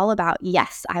else. It's all about,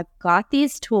 yes, I've got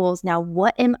these tools. Now,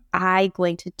 what am I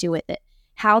going to do with it?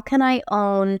 How can I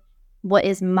own what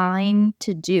is mine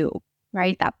to do,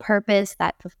 right? That purpose,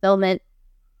 that fulfillment.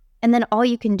 And then all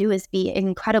you can do is be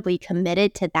incredibly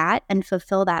committed to that and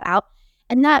fulfill that out.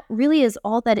 And that really is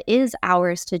all that is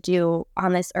ours to do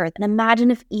on this earth. And imagine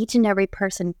if each and every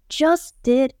person just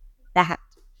did that,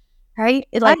 right?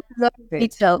 I love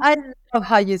it. I love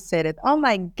how you said it. Oh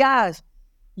my gosh,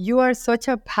 you are such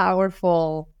a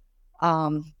powerful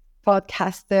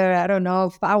podcaster. I don't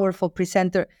know, powerful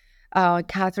presenter.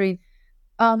 Catherine.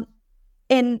 Um,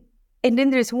 and then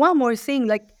there's one more thing.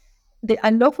 Like,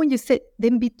 I love when you said,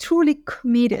 then be truly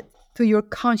committed to your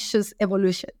conscious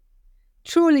evolution.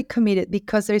 Truly committed,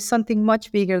 because there's something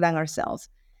much bigger than ourselves.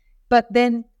 But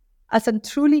then, as I'm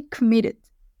truly committed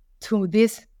to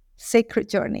this sacred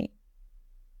journey,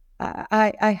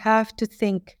 I have to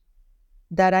think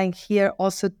that I'm here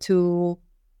also to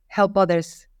help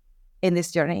others in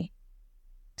this journey,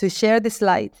 to share this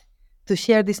light, to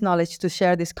share this knowledge, to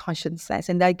share this consciousness.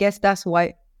 And I guess that's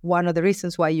why, one of the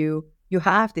reasons why you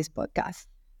have this podcast,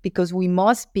 because we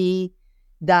must be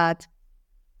that,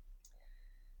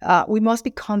 we must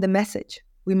become the message.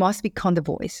 We must become the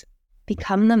voice.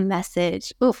 Become the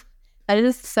message. Oof, that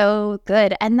is so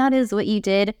good. And that is what you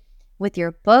did with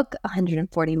your book,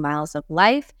 140 Miles of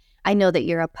Life. I know that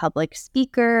you're a public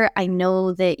speaker. I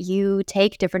know that you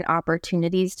take different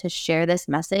opportunities to share this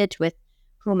message with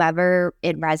whomever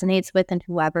it resonates with and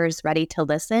whoever's ready to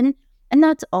listen. And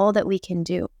that's all that we can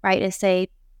do, right? Is say,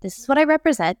 this is what I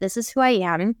represent. This is who I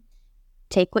am.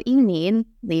 Take what you need,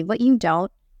 leave what you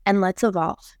don't, and let's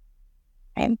evolve,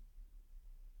 right?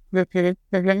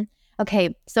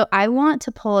 Okay, so I want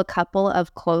to pull a couple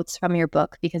of quotes from your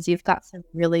book because you've got some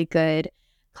really good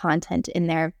content in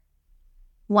there.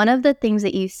 One of the things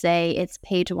that you say, it's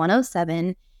page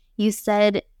 107, you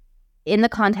said, in the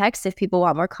context, if people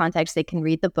want more context, they can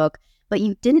read the book, but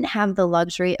you didn't have the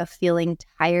luxury of feeling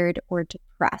tired or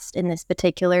depressed in this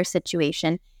particular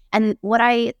situation. And what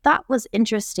I thought was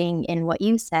interesting in what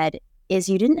you said is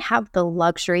you didn't have the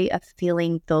luxury of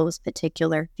feeling those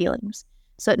particular feelings.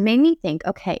 So it made me think,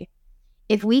 okay,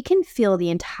 if we can feel the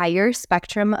entire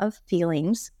spectrum of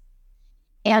feelings,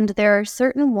 and there are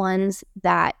certain ones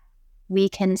that we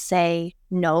can say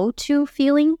no to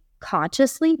feeling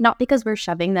consciously, not because we're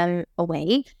shoving them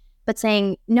away, but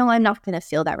saying, no, I'm not going to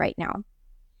feel that right now.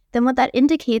 Then what that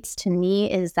indicates to me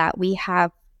is that we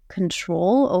have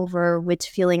control over which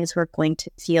feelings we're going to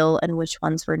feel and which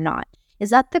ones we're not.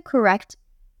 Is that the correct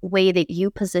way that you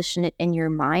position it in your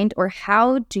mind? Or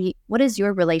what is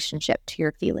your relationship to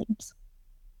your feelings?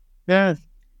 Yes.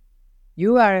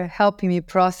 You are helping me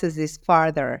process this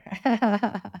farther.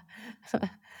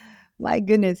 My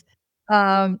goodness.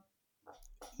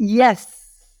 Yes.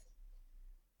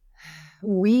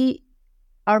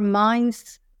 Our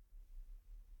minds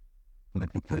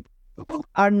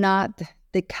are not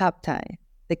the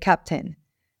captain.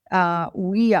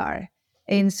 We are.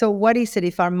 And so what is it?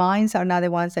 If our minds are not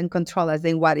the ones that control us,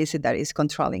 then what is it that is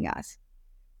controlling us?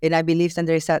 And I believe that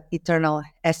there is an eternal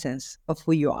essence of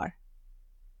who you are.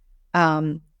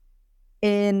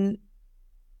 And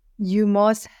you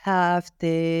must have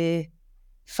to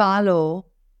follow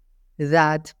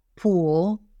that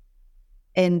pull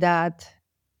and that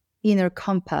inner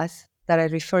compass that I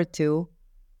refer to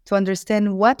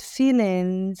understand what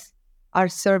feelings are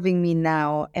serving me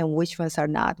now and which ones are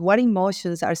not. What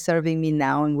emotions are serving me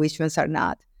now and which ones are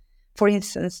not. For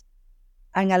instance,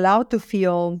 I'm allowed to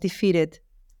feel defeated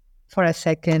for a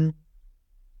second,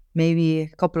 maybe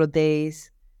a couple of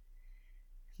days,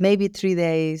 maybe 3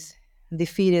 days,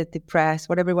 defeated, depressed,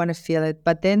 whatever you want to feel it.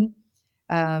 But then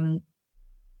at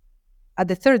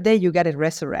the third day, you got to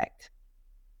resurrect.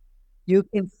 You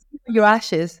can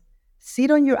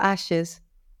sit on your ashes.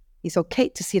 It's okay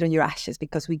to sit on your ashes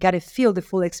because we got to feel the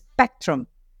full spectrum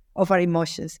of our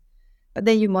emotions. But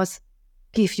then you must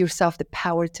give yourself the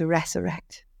power to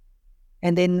resurrect.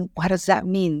 And then what does that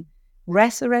mean?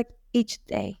 Resurrect each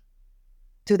day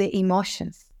to the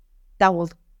emotions that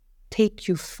will take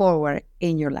you forward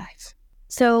in your life.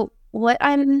 So what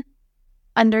I'm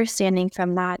understanding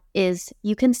from that is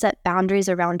you can set boundaries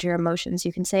around your emotions.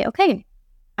 You can say, okay,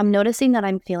 I'm noticing that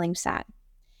I'm feeling sad.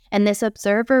 And this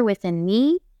observer within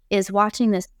me is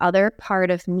watching this other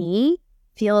part of me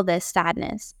feel this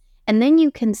sadness. And then you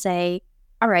can say,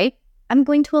 all right, I'm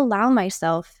going to allow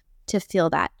myself to feel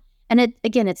that. And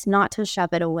it's not to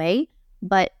shove it away,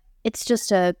 but it's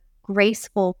just a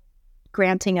graceful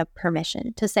granting of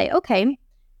permission to say, okay,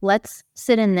 let's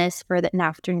sit in this for an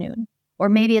afternoon. Or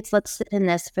maybe it's let's sit in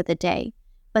this for the day.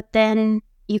 But then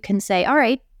you can say, all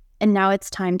right, and now it's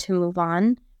time to move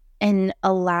on and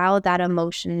allow that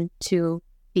emotion to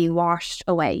be washed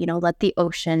away. Let the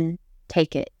ocean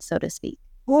take it, so to speak.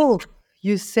 Oh,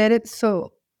 you said it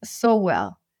so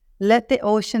well. Let the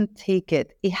ocean take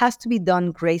it. It has to be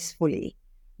done gracefully,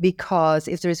 because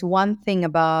if there's one thing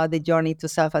about the journey to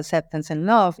self-acceptance and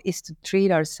love, is to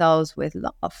treat ourselves with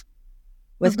love,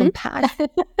 with compassion.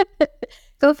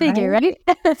 Go figure, right?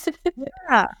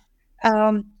 Yeah.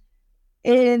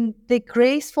 In the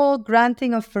graceful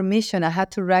granting of permission, I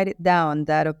had to write it down,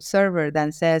 that observer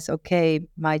that says, okay,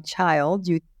 my child,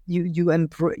 you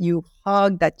you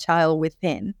hug that child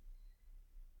within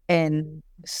and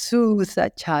soothe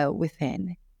that child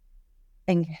within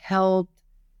and help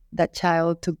that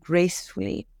child to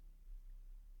gracefully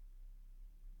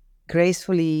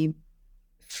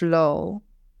flow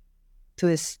to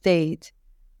a state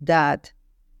that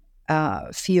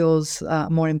feels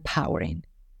more empowering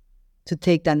to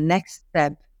take the next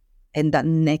step and that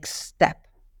next step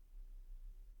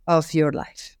of your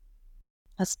life.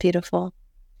 That's beautiful.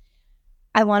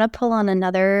 I want to pull on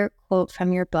another quote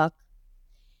from your book.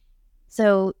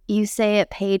 So you say at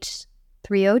page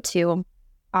 302,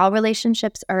 all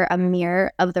relationships are a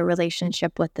mirror of the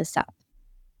relationship with the self.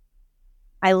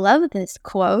 I love this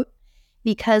quote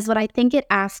because what I think it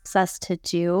asks us to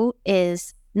do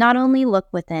is not only look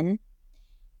within,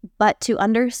 but to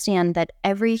understand that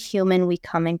every human we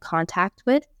come in contact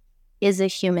with is a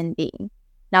human being.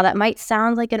 Now, that might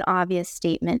sound like an obvious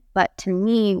statement, but to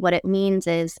me, what it means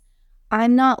is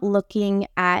I'm not looking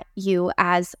at you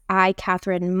as I,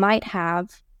 Catherine, might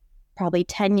have probably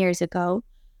 10 years ago.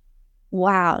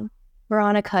 Wow,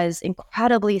 Veronica is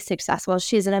incredibly successful.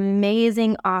 She's an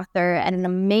amazing author and an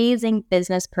amazing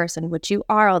business person, which you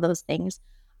are, all those things.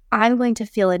 I'm going to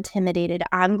feel intimidated.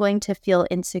 I'm going to feel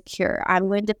insecure. I'm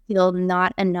going to feel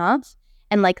not enough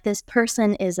and like this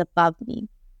person is above me.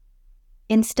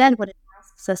 Instead, what it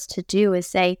asks us to do is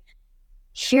say,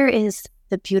 here is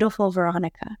the beautiful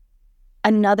Veronica,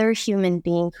 another human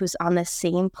being who's on the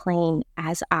same plane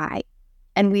as I,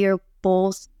 and we are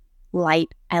both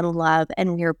light and love,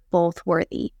 and we are both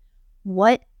worthy.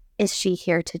 What is she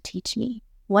here to teach me?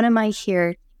 What am I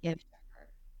here to give to her?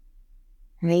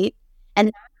 Right? And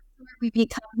that's where we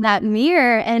become that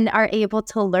mirror and are able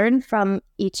to learn from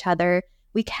each other.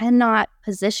 We cannot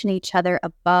position each other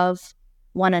above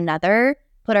one another,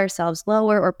 put ourselves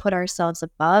lower or put ourselves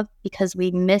above because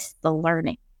we miss the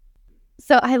learning.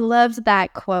 So I loved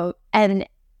that quote, and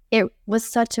it was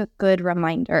such a good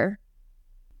reminder.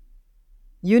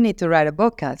 You need to write a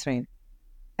book, Catherine.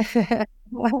 It's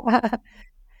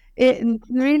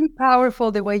really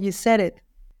powerful the way you said it.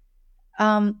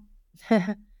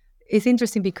 It's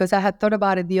interesting because I had thought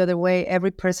about it the other way.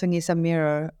 Every person is a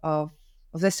mirror of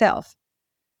the self.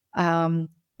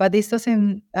 But this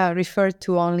doesn't refer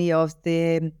to only of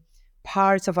the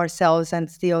parts of ourselves and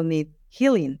still need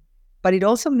healing. But it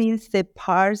also means the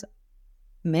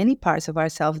many parts of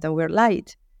ourselves that we're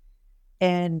light.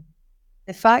 And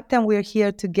the fact that we're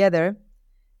here together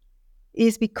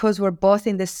is because we're both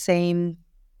in the same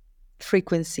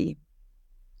frequency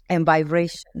and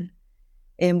vibration.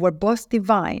 And we're both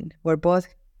divine. We're both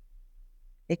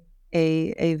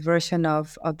a version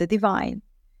of the divine.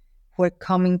 We're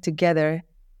coming together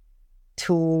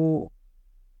to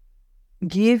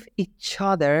give each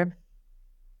other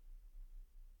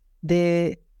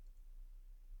the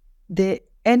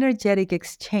energetic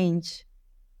exchange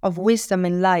of wisdom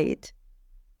and light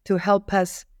to help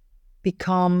us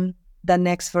become the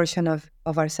next version of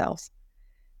ourselves.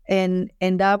 And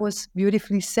that was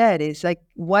beautifully said. It's like,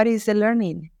 what is the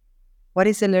learning? What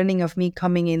is the learning of me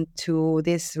coming into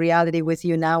this reality with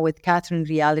you now, with Catherine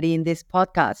reality in this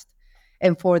podcast?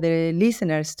 And for the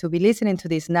listeners to be listening to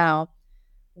this now,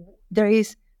 there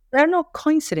are no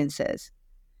coincidences.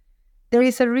 There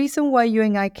is a reason why you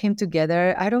and I came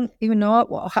together. I don't even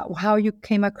know how you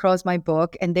came across my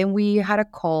book. And then we had a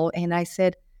call and I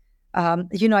said,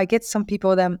 I get some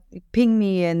people that ping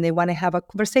me and they want to have a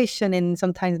conversation. And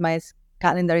sometimes my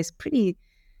calendar is pretty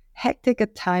hectic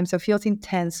at times. So it feels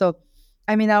intense. So,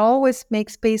 I always make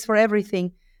space for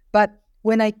everything. But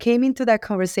when I came into that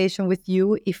conversation with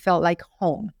you, it felt like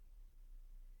home.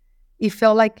 It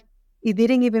felt like, it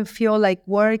didn't even feel like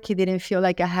work. It didn't feel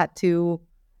like I had to,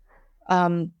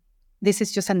 this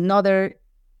is just another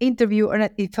interview. Or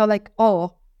it felt like,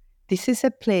 oh, this is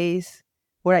a place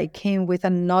where I came with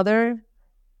another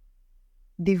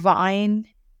divine,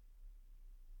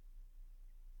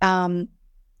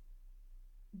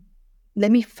 let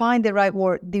me find the right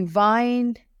word,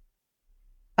 divine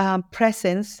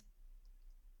presence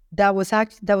that was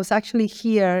actually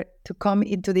here to come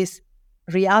into this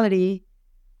reality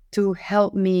to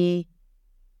help me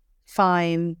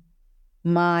find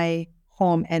my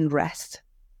home and rest.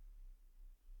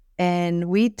 And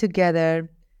we together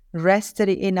rested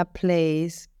in a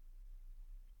place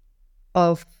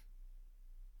of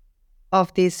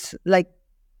this like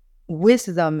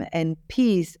wisdom and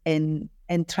peace and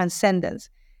transcendence.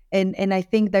 And I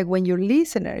think that when your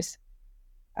listeners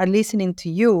are listening to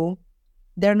you,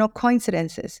 there are no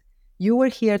coincidences. You were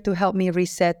here to help me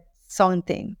reset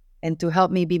something and to help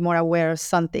me be more aware of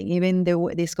something, even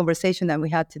this conversation that we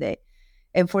had today.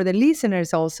 And for the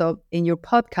listeners also in your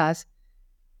podcast,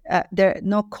 there are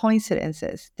no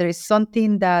coincidences. There is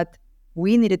something that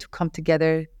we needed to come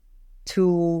together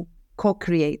to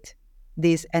co-create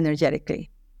this energetically.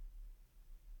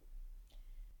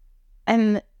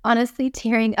 I'm honestly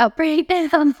tearing up right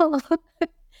now.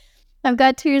 I've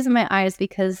got tears in my eyes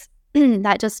because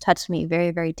that just touched me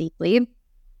very, very deeply.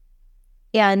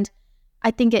 And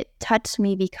I think it touched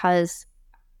me because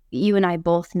you and I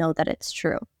both know that it's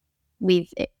true.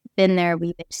 We've been there,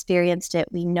 we've experienced it,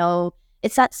 we know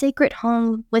it's that sacred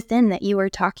home within that you were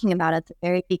talking about at the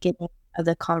very beginning of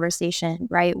the conversation,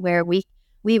 right? Where we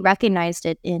recognized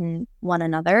it in one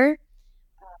another.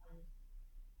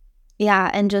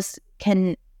 And just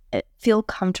can feel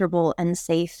comfortable and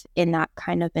safe in that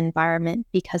kind of environment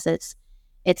because it's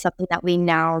something that we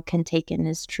now can take in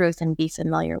as truth and be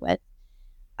familiar with.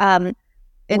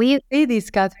 We say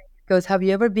this, Catherine, because have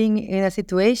you ever been in a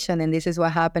situation, and this is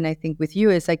what happened, I think, with you,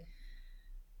 it's like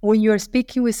when you're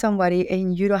speaking with somebody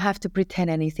and you don't have to pretend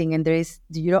anything, and there is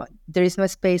no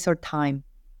space or time.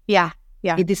 Yeah.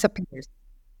 It disappears.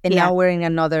 And now we're in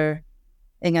another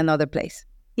place.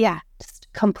 Yeah. Just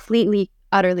completely,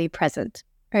 utterly present.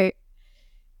 Right.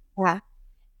 Yeah.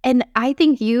 And I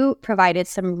think you provided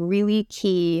some really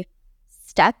key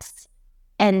steps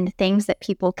and things that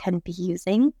people can be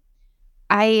using.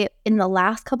 I, in the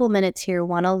last couple minutes here,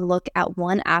 want to look at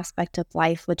one aspect of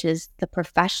life, which is the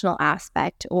professional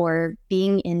aspect or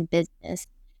being in business.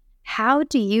 How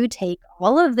do you take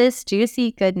all of this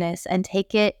juicy goodness and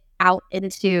take it out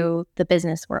into the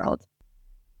business world?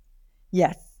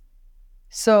 Yes.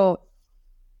 So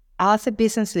as a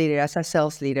business leader, as a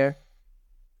sales leader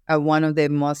at one of the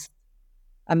most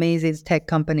amazing tech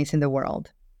companies in the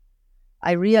world,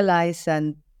 I realized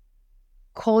that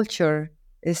culture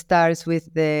starts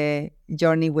with the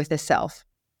journey with the self.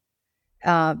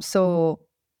 So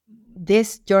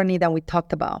this journey that we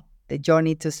talked about, the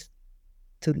journey to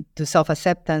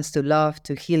self-acceptance, to love,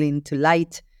 to healing, to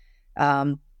light,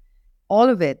 all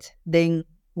of it, then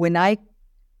when I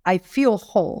feel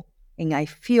whole and I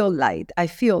feel light, I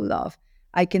feel love,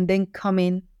 I can then come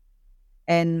in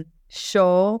and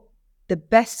show the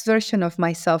best version of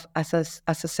myself as a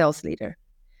sales leader.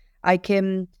 I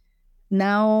can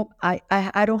now, I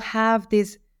don't have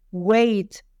this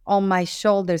weight on my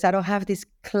shoulders. I don't have these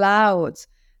clouds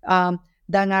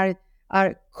that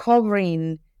are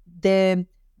covering the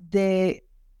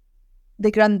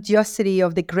grandiosity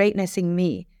of the greatness in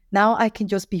me. Now I can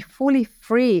just be fully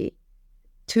free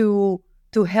to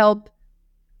help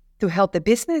the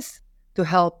business, to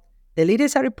help the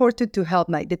leaders I report to help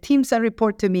the teams that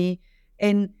report to me,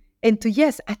 and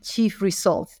to achieve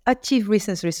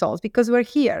business results, because we're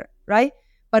here, right?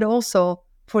 But also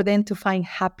for them to find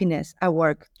happiness at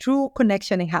work, true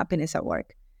connection and happiness at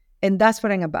work. And that's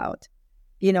what I'm about,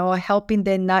 helping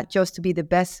them not just to be the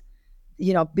best,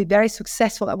 be very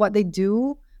successful at what they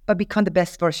do, but become the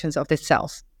best versions of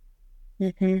themselves.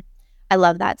 Mm-hmm. I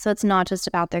love that. So it's not just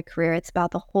about their career, it's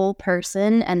about the whole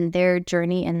person and their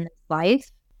journey in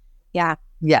life. Yeah.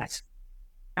 Yes.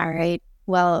 All right.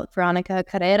 Well, Veronica,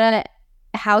 Carrera,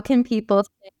 how can people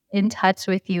stay in touch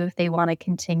with you if they want to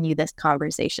continue this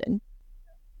conversation?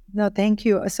 No, thank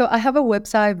you. So I have a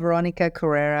website,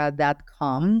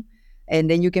 veronicacarrera.com, and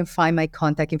then you can find my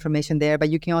contact information there. But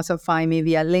you can also find me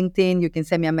via LinkedIn. You can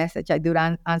send me a message. I do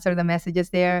answer the messages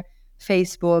there.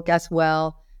 Facebook as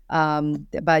well.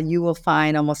 But you will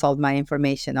find almost all my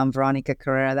information on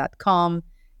veronicacarrera.com.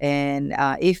 And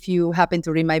if you happen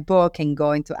to read my book and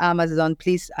go into Amazon,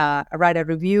 please write a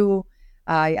review.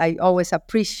 I always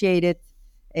appreciate it.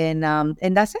 And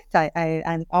that's it.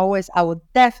 I will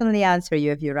definitely answer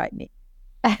you if you write me.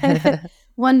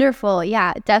 Wonderful.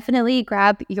 Yeah, definitely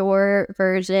grab your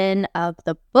version of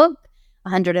the book,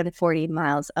 140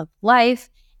 Miles of Life,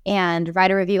 and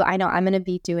write a review. I know I'm going to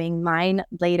be doing mine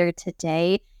later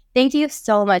today. Thank you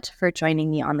so much for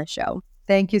joining me on the show.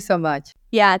 Thank you so much.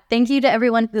 Yeah, thank you to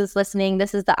everyone who's listening.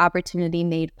 This is the Opportunity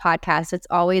Made podcast. It's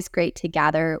always great to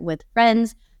gather with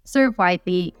friends, serve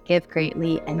widely, give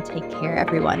greatly, and take care,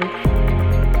 everyone.